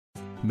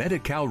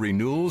Medi-Cal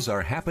renewals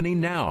are happening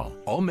now.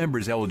 All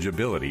members'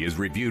 eligibility is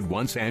reviewed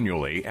once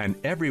annually, and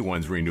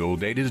everyone's renewal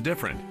date is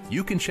different.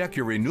 You can check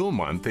your renewal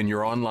month in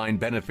your online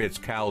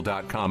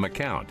benefitscal.com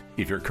account.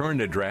 If your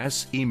current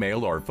address,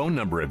 email, or phone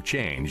number have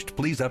changed,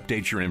 please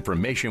update your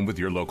information with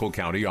your local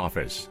county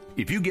office.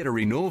 If you get a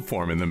renewal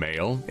form in the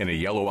mail in a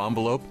yellow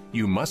envelope,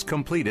 you must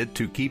complete it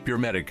to keep your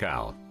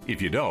Medi-Cal.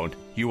 If you don't,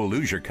 you will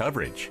lose your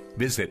coverage.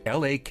 Visit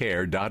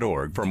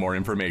lacare.org for more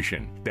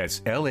information.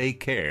 That's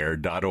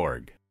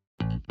lacare.org.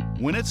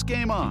 When it's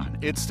game on,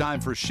 it's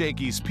time for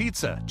Shakey's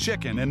Pizza,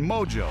 Chicken, and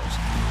Mojo's.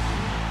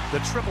 The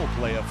triple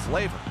play of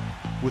flavor.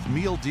 With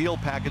meal deal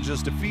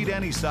packages to feed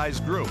any size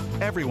group.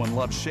 Everyone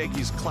loves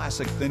Shakey's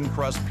classic thin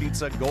crust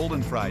pizza,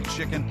 golden fried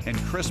chicken, and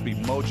crispy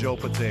Mojo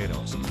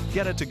potatoes.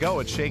 Get it to go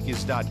at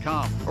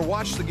Shakey's.com or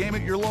watch the game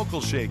at your local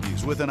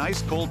Shakey's with an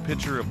ice cold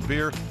pitcher of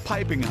beer,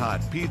 piping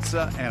hot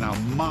pizza, and a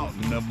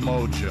mountain of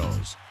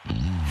Mojos.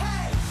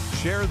 Hey!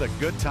 Share the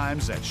good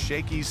times at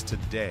Shakey's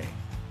today.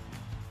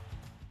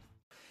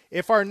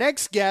 If our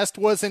next guest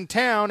was in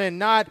town and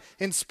not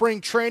in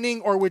spring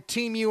training or with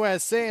Team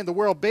USA in the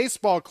World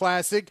Baseball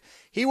Classic,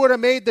 he would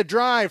have made the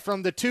drive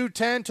from the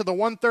 210 to the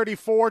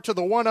 134 to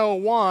the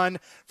 101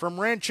 from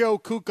Rancho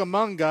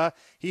Cucamonga.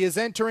 He is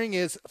entering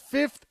his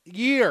 5th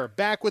year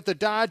back with the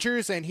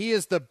Dodgers, and he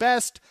is the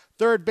best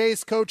third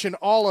base coach in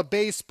all of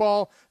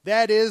baseball.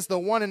 That is the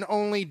one and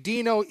only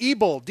Dino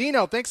Ebel.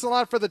 Dino, thanks a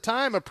lot for the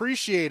time.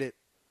 Appreciate it.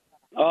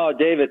 Oh,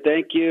 David,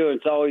 thank you.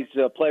 It's always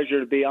a pleasure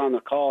to be on the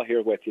call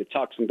here with you,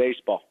 talk some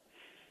baseball.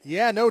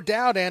 Yeah, no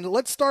doubt. And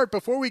let's start,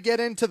 before we get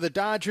into the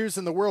Dodgers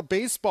and the World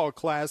Baseball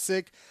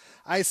Classic,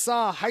 I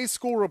saw a high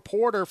school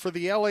reporter for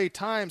the LA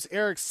Times,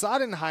 Eric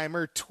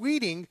Sodenheimer,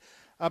 tweeting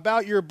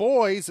about your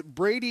boys,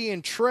 Brady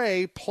and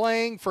Trey,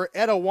 playing for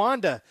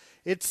Etiwanda.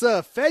 It's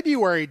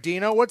February,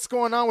 Dino. What's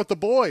going on with the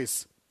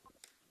boys?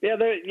 Yeah,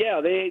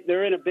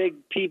 they're in a big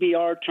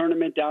PBR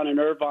tournament down in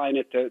Irvine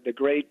at the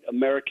Great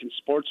American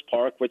Sports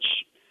Park, which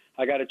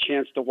I got a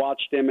chance to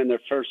watch them in their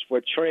first,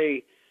 with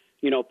Trey,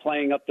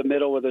 playing up the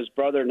middle with his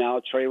brother now.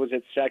 Trey was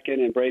at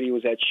second and Brady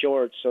was at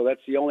short, so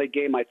that's the only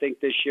game I think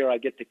this year I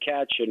get to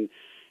catch, and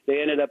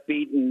they ended up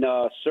beating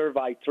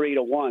Servite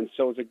 3-1,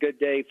 so it was a good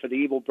day for the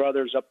Evil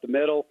brothers up the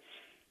middle.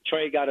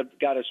 Trey got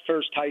his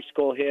first high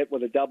school hit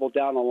with a double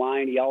down the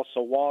line. He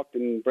also walked,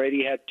 and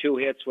Brady had 2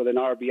 hits with an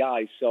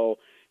RBI, so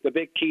the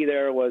big key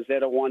there was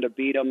Etiwanda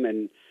beat them,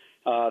 and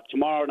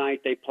tomorrow night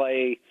they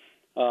play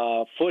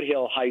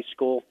Foothill High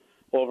School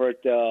over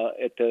at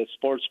the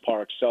sports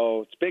park.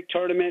 So it's a big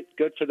tournament,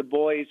 good for the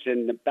boys,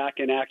 and back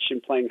in action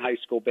playing high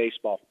school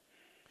baseball.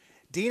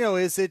 Dino,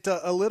 is it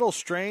a little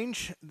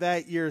strange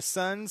that your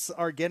sons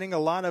are getting a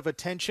lot of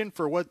attention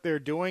for what they're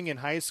doing in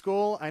high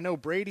school? I know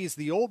Brady's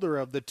the older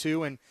of the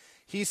two, and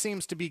he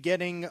seems to be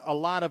getting a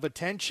lot of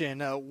attention.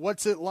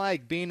 What's it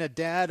like being a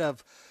dad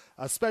of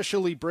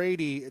especially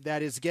Brady,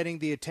 that is getting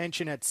the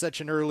attention at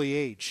such an early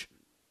age?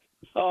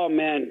 Oh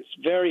man, it's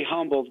very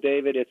humble,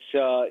 David. It's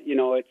a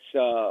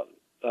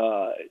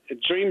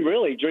dream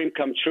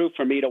come true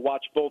for me to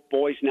watch both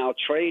boys now.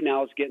 Trey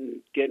now is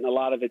getting a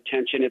lot of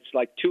attention. It's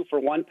like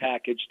 2-for-1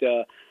 package.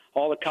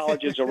 All the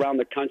colleges around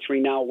the country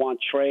now want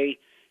Trey.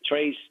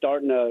 Trey's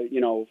starting to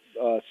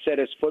set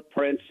his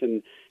footprints,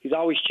 and he's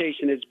always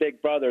chasing his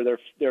big brother.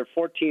 They're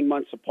 14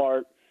 months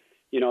apart.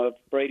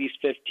 Brady's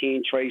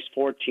 15, Trey's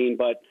 14,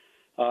 but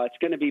it's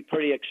going to be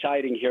pretty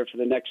exciting here for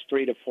the next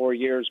 3 to 4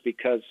 years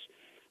because,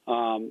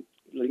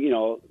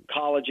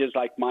 colleges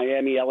like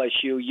Miami,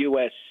 LSU,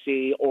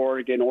 USC,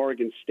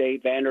 Oregon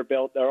State,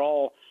 Vanderbilt, they're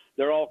all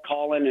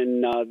calling,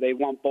 and they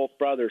want both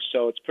brothers.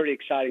 So it's pretty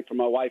exciting for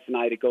my wife and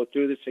I to go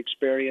through this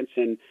experience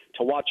and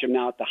to watch them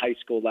now at the high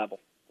school level.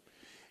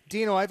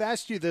 Dino, I've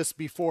asked you this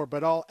before,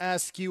 but I'll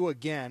ask you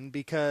again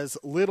because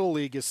Little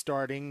League is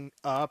starting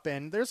up,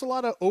 and there's a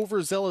lot of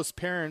overzealous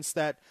parents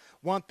that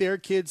want their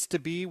kids to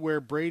be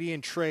where Brady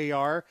and Trey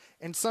are,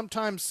 and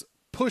sometimes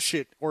push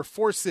it or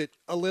force it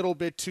a little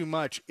bit too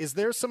much. Is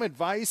there some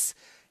advice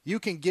you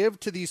can give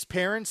to these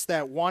parents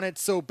that want it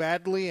so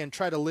badly and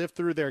try to live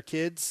through their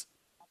kids?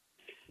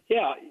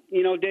 Yeah,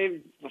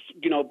 Dave,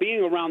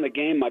 being around the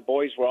game, my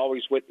boys were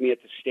always with me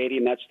at the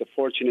stadium. That's the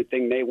fortunate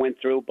thing they went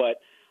through,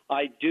 but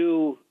I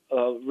do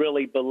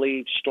really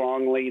believe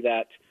strongly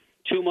that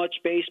too much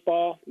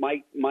baseball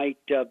might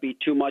be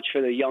too much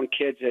for the young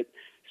kids,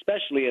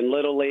 especially in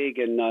Little League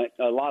and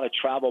a lot of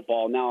travel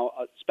ball. Now,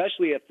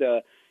 especially if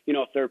they're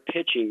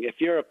pitching. If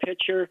you're a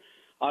pitcher,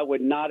 I would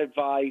not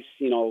advise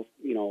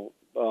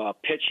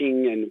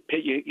pitching, and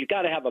you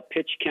got to have a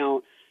pitch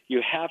count.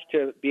 You have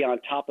to be on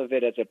top of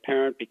it as a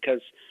parent,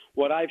 because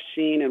what I've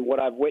seen and what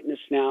I've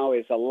witnessed now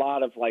is a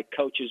lot of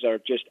coaches are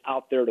just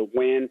out there to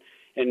win,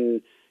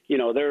 and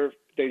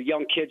the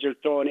young kids are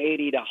throwing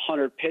 80 to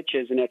 100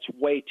 pitches, and it's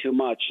way too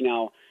much.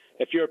 Now,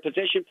 if you're a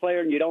position player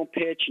and you don't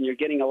pitch and you're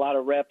getting a lot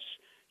of reps,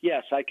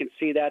 yes, I can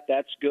see that.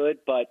 That's good.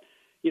 But,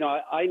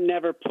 I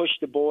never pushed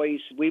the boys.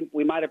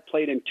 We might have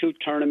played in 2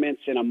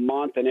 tournaments in a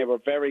month, and they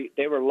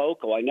were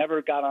local. I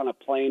never got on a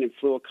plane and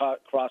flew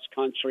across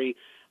country.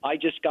 I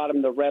just got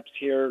them the reps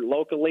here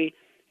locally,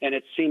 and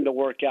it seemed to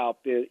work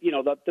out.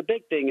 The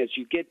big thing is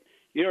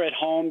you're at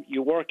home,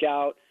 you work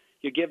out,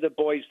 you give the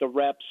boys the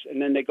reps,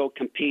 and then they go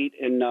compete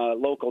in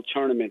local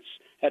tournaments.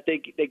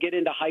 They get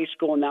into high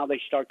school, and now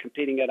they start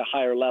competing at a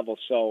higher level.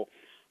 So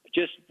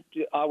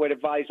I would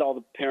advise all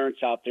the parents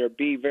out there,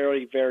 be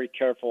very, very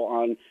careful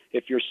on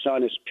if your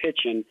son is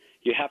pitching.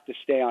 You have to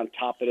stay on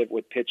top of it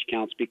with pitch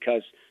counts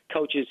because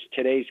coaches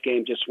today's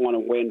game just want to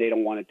win. They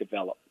don't want to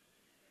develop.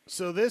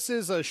 So this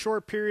is a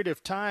short period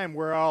of time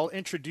where I'll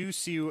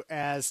introduce you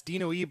as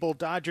Dino Ebel,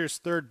 Dodgers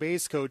third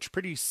base coach.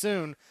 Pretty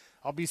soon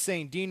I'll be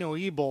saying Dino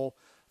Ebel,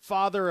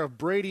 father of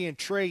Brady and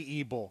Trey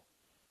Ebel.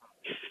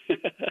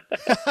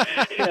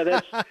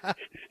 Yeah,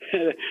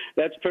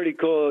 that's pretty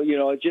cool.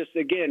 It's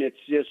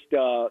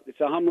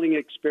a humbling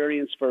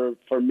experience for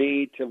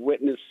me to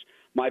witness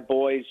my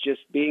boys just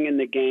being in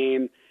the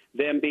game,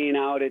 them being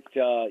out at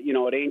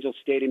Angel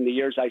Stadium, the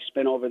years I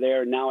spent over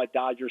there, and now at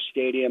Dodger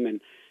Stadium, and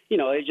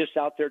they're just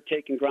out there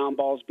taking ground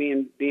balls,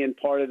 being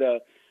part of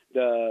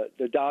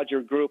the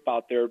Dodger group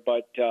out there.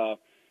 But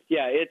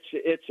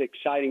it's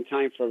exciting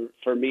time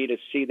for me to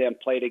see them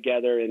play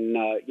together. And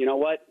you know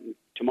what?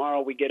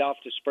 Tomorrow we get off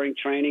to spring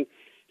training,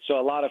 so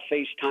a lot of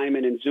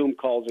FaceTiming and Zoom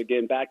calls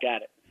again. Back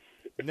at it.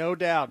 No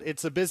doubt.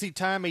 It's a busy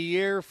time of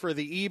year for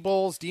the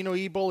Ebels. Dino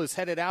Ebel is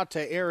headed out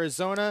to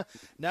Arizona,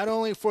 not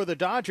only for the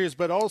Dodgers,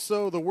 but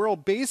also the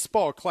World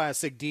Baseball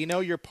Classic. Dino,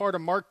 you're part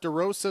of Mark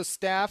DeRosa's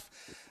staff.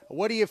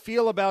 What do you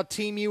feel about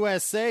Team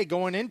USA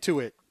going into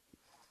it?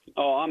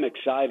 Oh, I'm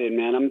excited,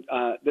 man.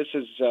 This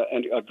is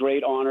a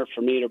great honor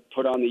for me to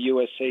put on the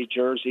USA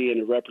jersey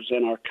and to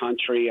represent our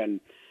country.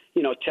 And,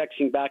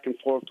 texting back and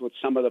forth with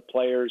some of the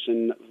players,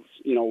 and,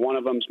 one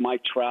of them's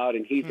Mike Trout,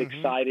 and he's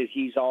excited.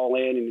 He's all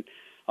in. And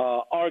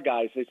our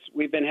guys,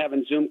 we've been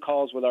having Zoom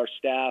calls with our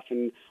staff,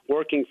 and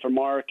working for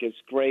Mark is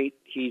great.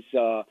 He's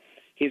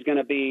going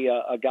to be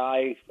a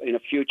guy in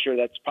the future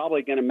that's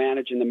probably going to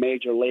manage in the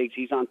major leagues.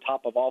 He's on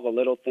top of all the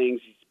little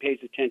things. He pays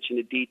attention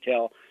to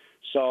detail.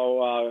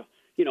 So,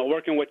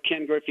 working with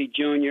Ken Griffey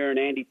Jr. and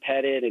Andy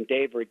Pettit and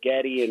Dave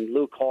Righetti and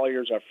Luke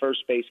Hoyers, our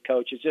first base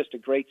coach, it's just a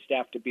great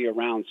staff to be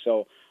around.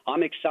 So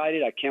I'm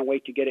excited. I can't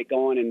wait to get it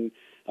going in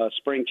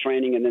spring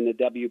training and then the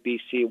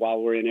WBC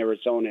while we're in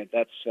Arizona.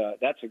 That's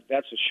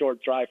a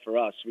short drive for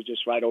us. We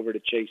just ride over to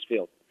Chase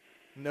Field.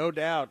 No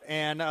doubt.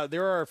 And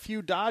there are a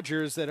few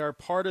Dodgers that are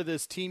part of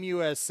this Team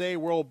USA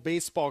World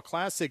Baseball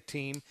Classic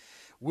team.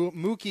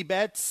 Mookie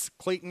Betts,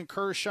 Clayton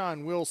Kershaw,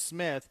 and Will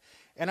Smith.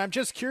 And I'm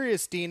just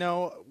curious,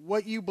 Dino,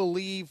 what you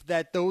believe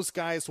that those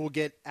guys will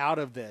get out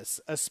of this,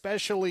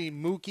 especially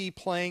Mookie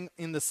playing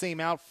in the same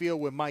outfield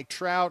with Mike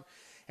Trout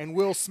and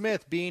Will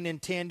Smith being in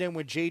tandem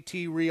with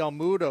JT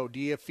Realmuto. Do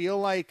you feel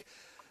like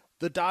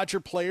the Dodger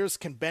players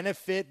can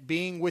benefit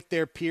being with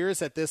their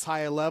peers at this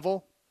high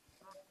level?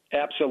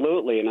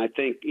 Absolutely, and I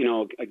think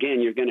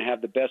again, you're going to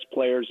have the best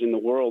players in the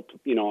world,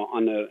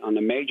 on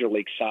the major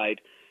league side,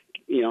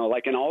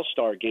 like an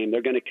all-star game.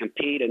 They're going to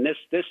compete, and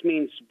this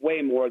means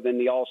way more than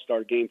the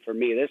all-star game for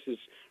me. This is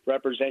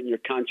representing your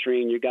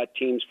country, and you got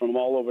teams from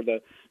all over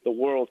the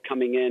world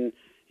coming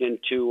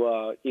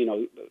into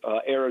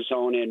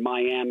Arizona and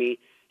Miami,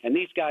 and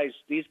these guys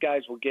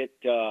will get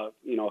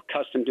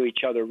accustomed to each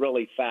other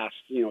really fast.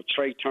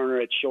 Trey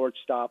Turner at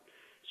shortstop,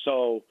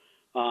 so.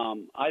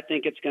 I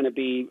think it's going to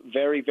be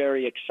very,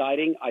 very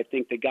exciting. I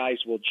think the guys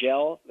will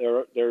gel.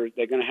 They're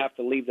going to have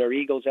to leave their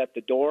egos at the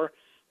door.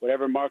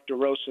 Whatever Mark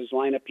DeRosa's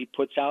lineup he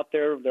puts out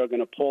there, they're going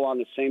to pull on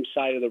the same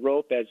side of the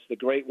rope, as the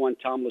great one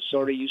Tom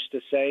Lasorda used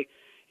to say.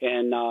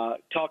 And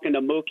talking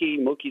to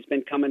Mookie's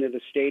been coming to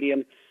the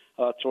stadium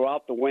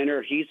throughout the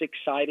winter. He's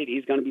excited.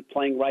 He's going to be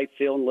playing right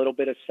field and a little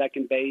bit of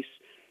second base.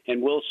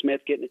 And Will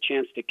Smith getting a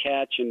chance to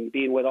catch and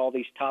being with all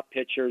these top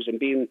pitchers and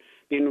being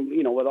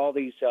with all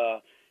these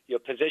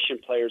position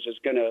players it's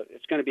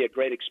going to be a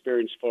great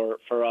experience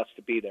for us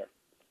to be there.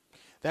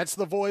 That's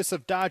the voice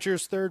of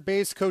Dodgers third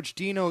base coach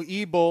Dino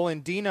Ebel.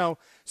 And Dino,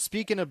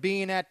 speaking of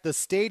being at the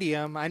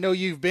stadium, I know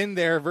you've been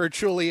there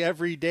virtually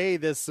every day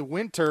this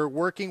winter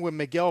working with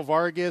Miguel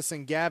Vargas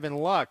and Gavin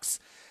Lux.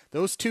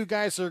 Those two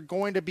guys are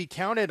going to be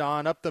counted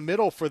on up the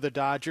middle for the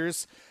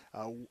Dodgers.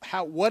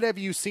 What have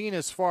you seen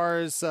as far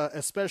as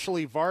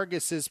especially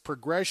Vargas's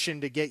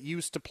progression to get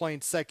used to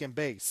playing second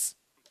base?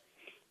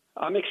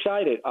 I'm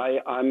excited.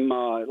 I'm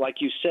like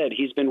you said,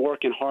 he's been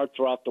working hard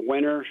throughout the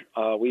winter.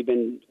 We've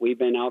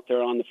been out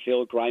there on the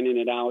field grinding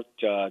it out,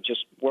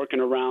 just working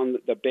around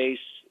the base,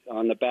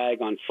 on the bag,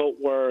 on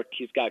footwork.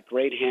 He's got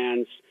great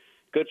hands,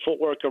 good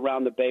footwork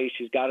around the base.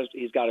 He's got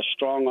a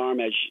strong arm,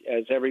 as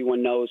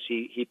everyone knows.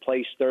 He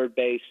plays third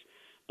base,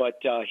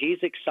 but he's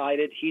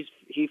excited.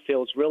 He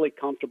feels really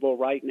comfortable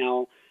right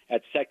now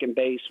at second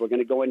base. We're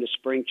going to go into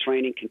spring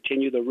training,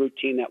 continue the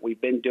routine that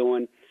we've been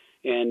doing.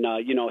 And,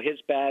 his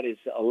bat is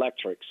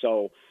electric.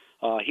 So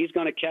he's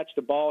going to catch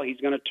the ball. He's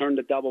going to turn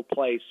the double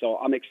play. So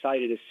I'm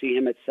excited to see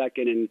him at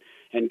second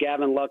and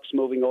Gavin Lux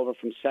moving over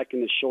from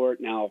second to short.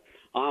 Now,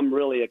 I'm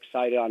really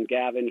excited on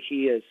Gavin.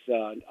 He is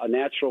a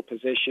natural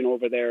position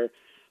over there.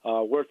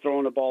 We're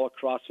throwing the ball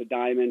across the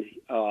diamond.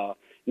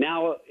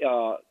 Now,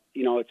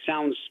 it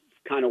sounds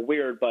kind of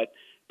weird, but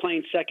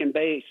playing second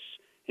base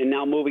and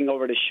now moving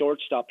over to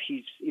shortstop,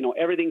 he's,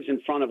 everything's in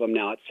front of him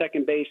now. At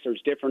second base,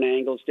 there's different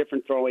angles,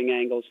 different throwing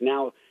angles.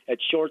 Now at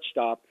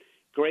shortstop,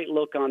 great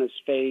look on his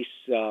face.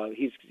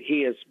 He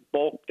is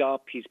bulked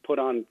up. He's put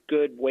on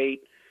good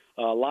weight,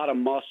 a lot of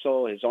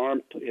muscle. His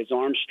arm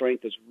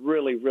strength is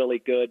really, really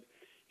good.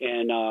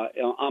 And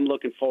I'm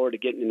looking forward to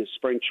getting into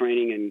spring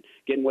training and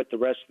getting with the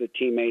rest of the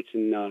teammates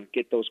and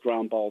get those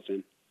ground balls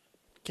in.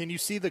 Can you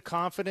see the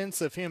confidence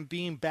of him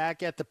being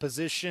back at the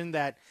position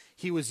that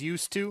he was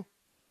used to?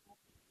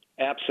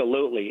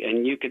 Absolutely.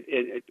 And you could,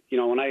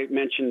 when I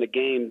mentioned the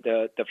game,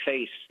 the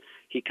face,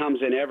 he comes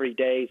in every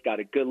day. He's got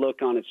a good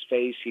look on his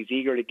face. He's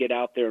eager to get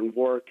out there and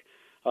work.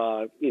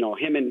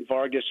 Him and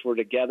Vargas were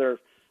together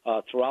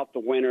throughout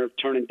the winter,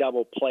 turning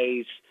double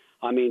plays.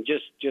 I mean,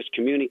 just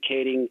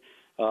communicating,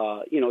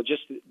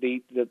 just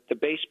the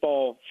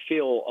baseball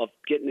feel of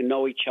getting to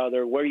know each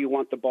other, where you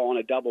want the ball in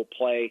a double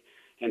play,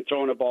 and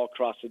throwing a ball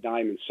across the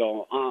diamond.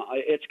 So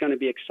it's going to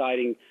be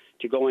exciting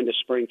to go into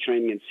spring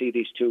training and see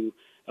these two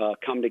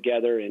come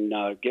together and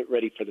get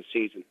ready for the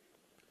season.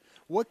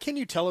 What can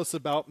you tell us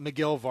about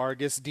Miguel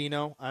Vargas,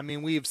 Dino? I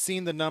mean, we've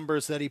seen the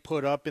numbers that he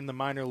put up in the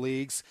minor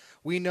leagues.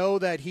 We know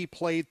that he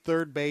played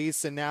third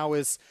base and now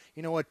is,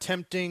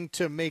 attempting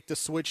to make the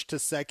switch to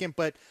second.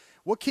 But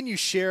what can you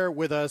share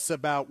with us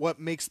about what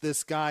makes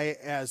this guy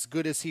as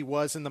good as he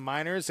was in the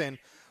minors and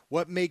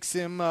what makes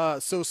him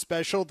so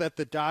special that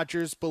the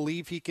Dodgers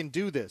believe he can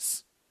do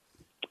this?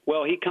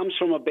 Well, he comes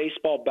from a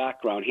baseball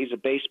background. He's a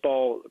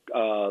baseball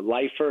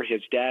lifer.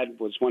 His dad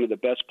was one of the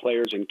best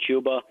players in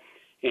Cuba,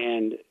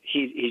 and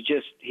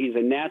he's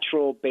a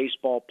natural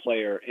baseball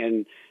player,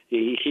 and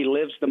he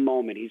lives the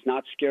moment. He's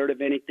not scared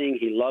of anything.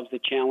 He loves the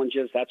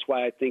challenges. That's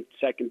why I think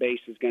second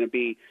base is going to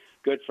be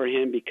good for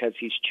him because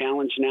he's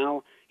challenged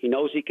now. He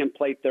knows he can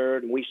play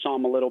third, and we saw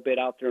him a little bit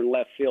out there in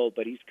left field,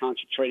 but he's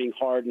concentrating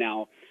hard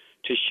now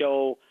to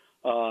show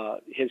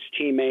his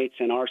teammates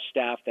and our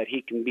staff that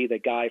he can be the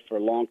guy for a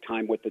long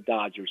time with the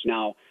Dodgers.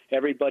 Now,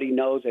 everybody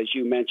knows, as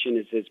you mentioned,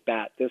 is his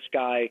bat. This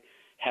guy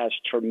has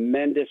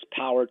tremendous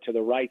power to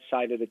the right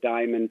side of the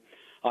diamond.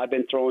 I've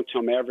been throwing to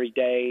him every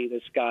day.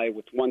 This guy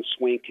with one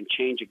swing can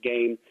change a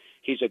game.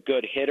 He's a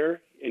good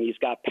hitter, and he's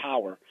got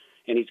power,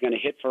 and he's going to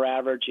hit for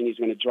average, and he's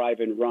going to drive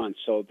and run.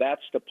 So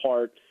that's the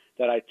part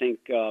that I think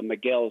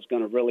Miguel is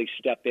going to really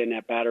step in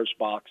that batter's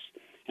box.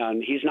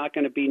 And he's not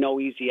going to be no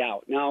easy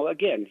out. Now,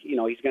 again,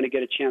 he's going to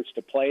get a chance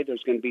to play.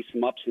 There's going to be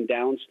some ups and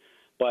downs,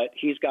 but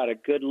he's got a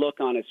good look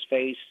on his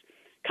face.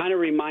 Kind of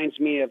reminds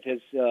me of his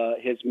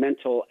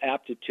mental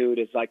aptitude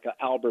as like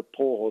Albert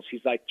Pujols.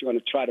 He's like going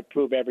to try to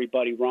prove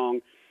everybody wrong,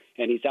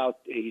 and he's out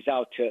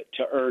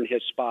to earn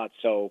his spot.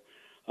 So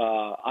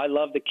I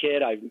love the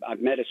kid.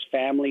 I've met his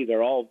family.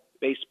 They're all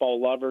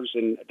baseball lovers,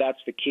 and that's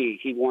the key.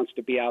 He wants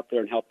to be out there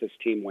and help this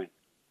team win.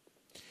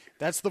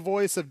 That's the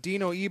voice of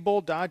Dino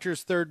Ebel,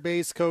 Dodgers third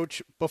base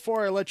coach.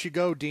 Before I let you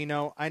go,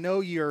 Dino, I know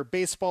your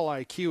baseball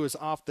IQ is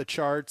off the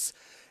charts.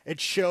 It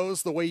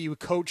shows the way you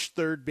coach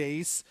third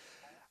base.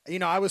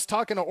 I was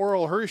talking to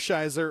Oral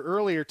Hershiser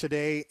earlier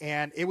today,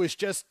 and it was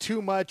just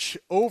too much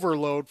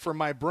overload for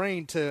my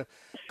brain to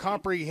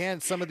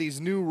comprehend some of these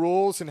new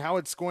rules and how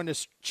it's going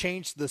to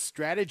change the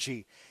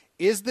strategy.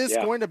 Is this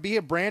going to be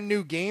a brand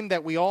new game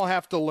that we all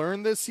have to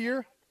learn this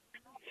year?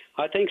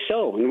 I think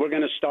so, and we're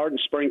going to start in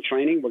spring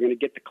training. We're going to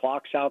get the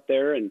clocks out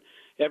there, and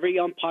every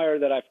umpire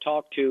that I've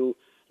talked to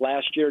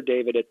last year,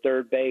 David, at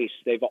third base,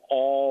 they've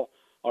all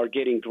are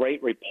getting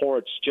great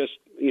reports just,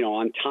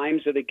 on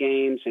times of the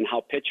games and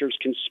how pitchers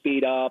can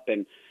speed up,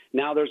 and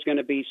now there's going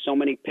to be so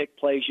many pick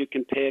plays you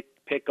can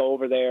pick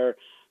over there.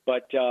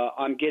 But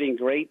I'm getting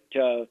great,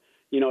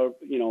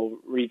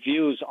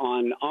 reviews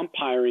on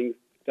umpiring.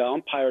 The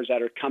umpires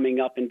that are coming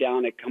up and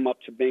down, that come up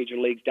to major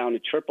leagues down to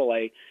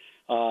AAA.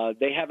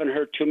 They haven't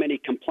heard too many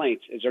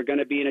complaints. Is there going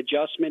to be an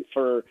adjustment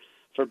for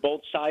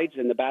both sides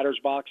in the batter's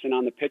box and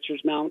on the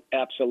pitcher's mound?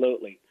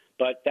 Absolutely.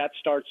 But that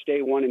starts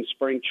day one in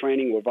spring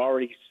training. We've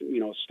already,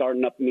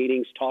 starting up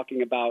meetings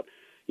talking about,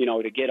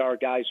 to get our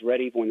guys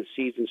ready when the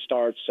season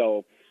starts.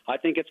 So I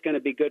think it's going to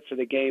be good for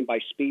the game by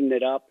speeding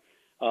it up.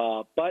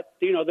 But,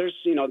 there's,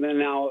 then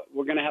now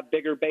we're going to have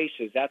bigger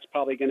bases. That's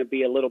probably going to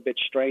be a little bit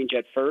strange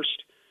at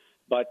first.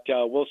 But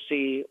we'll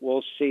see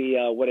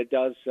what it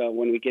does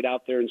when we get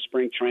out there in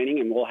spring training,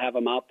 and we'll have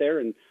them out there,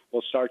 and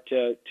we'll start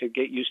to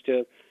get used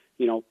to,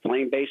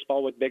 playing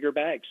baseball with bigger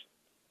bags.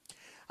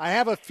 I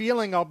have a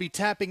feeling I'll be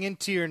tapping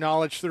into your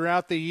knowledge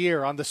throughout the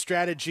year on the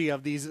strategy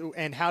of these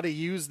and how to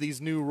use these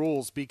new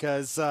rules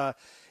because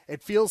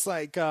it feels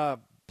like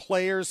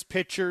players,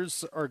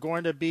 pitchers are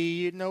going to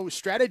be,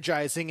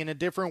 strategizing in a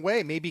different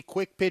way, maybe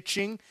quick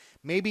pitching,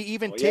 maybe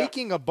even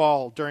taking a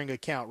ball during a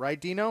count,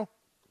 right, Dino?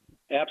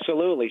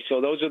 Absolutely. So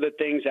those are the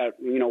things that,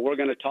 we're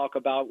going to talk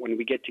about when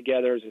we get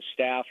together as a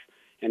staff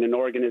and an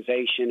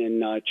organization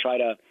and try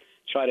to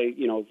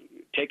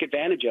take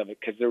advantage of it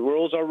because the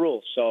rules are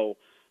rules. So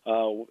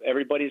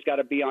everybody's got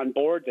to be on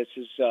board. This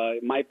is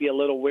it might be a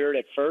little weird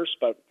at first,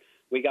 but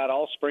we got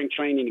all spring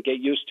training to get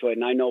used to it,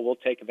 and I know we'll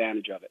take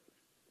advantage of it.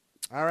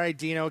 All right,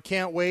 Dino,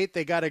 can't wait.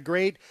 They got a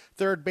great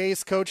third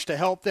base coach to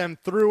help them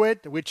through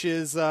it, which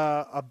is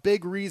a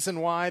big reason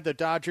why the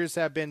Dodgers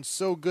have been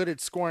so good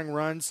at scoring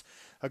runs.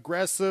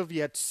 Aggressive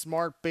yet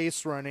smart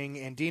base running,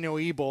 and Dino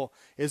Ebel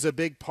is a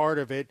big part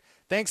of it.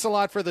 Thanks a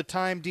lot for the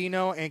time,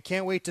 Dino, and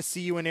can't wait to see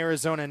you in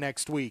Arizona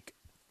next week.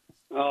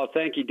 Oh,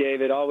 thank you,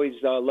 David. Always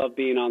love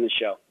being on the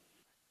show.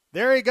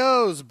 There he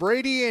goes,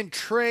 Brady and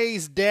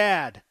Trey's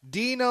dad,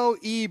 Dino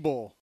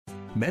Ebel.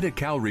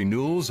 Medi-Cal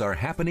renewals are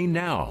happening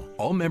now.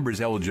 All members'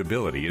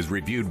 eligibility is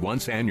reviewed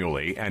once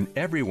annually, and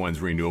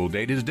everyone's renewal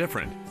date is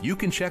different. You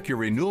can check your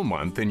renewal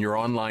month in your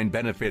online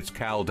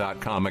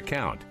benefitscal.com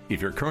account. If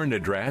your current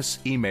address,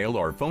 email,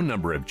 or phone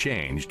number have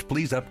changed,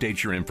 please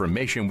update your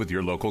information with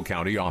your local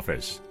county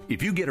office.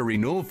 If you get a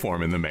renewal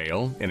form in the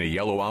mail in a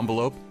yellow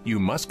envelope, you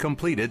must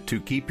complete it to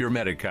keep your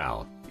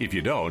Medi-Cal. If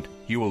you don't,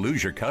 you will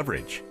lose your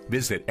coverage.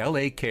 Visit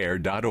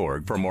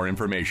lacare.org for more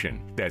information.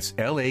 That's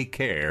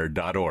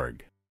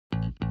lacare.org.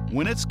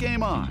 When it's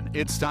game on,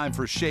 it's time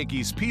for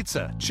Shakey's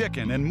Pizza,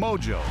 Chicken, and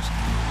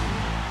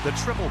Mojo's. The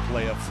triple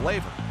play of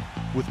flavor.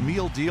 With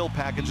meal deal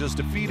packages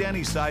to feed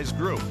any size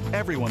group.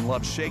 Everyone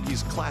loves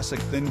Shakey's classic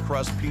thin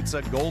crust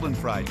pizza, golden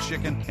fried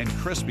chicken, and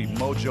crispy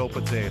Mojo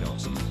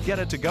potatoes. Get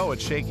it to go at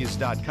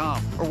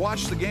Shakey's.com or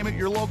watch the game at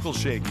your local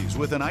Shakey's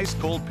with an ice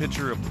cold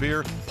pitcher of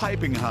beer,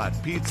 piping hot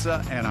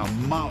pizza, and a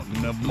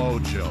mountain of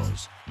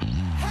Mojos.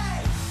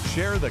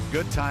 Share the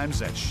good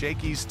times at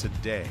Shakey's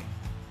today.